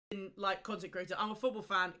like, content creator. I'm a football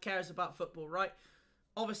fan, cares about football, right?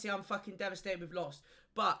 Obviously, I'm fucking devastated we've lost.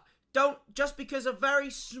 But don't, just because a very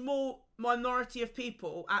small minority of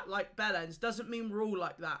people act like bellends doesn't mean we're all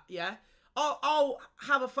like that, yeah? I'll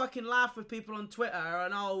have a fucking laugh with people on Twitter,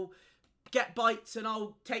 and I'll get bites, and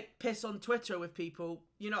I'll take piss on Twitter with people,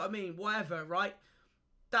 you know what I mean? Whatever, right?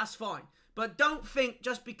 That's fine. But don't think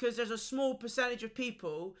just because there's a small percentage of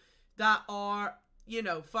people that are, you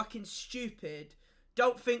know, fucking stupid,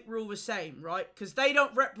 don't think we're all the same, right? Because they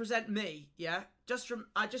don't represent me, yeah?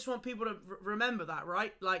 I just want people to remember that,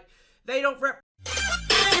 right? Like, they don't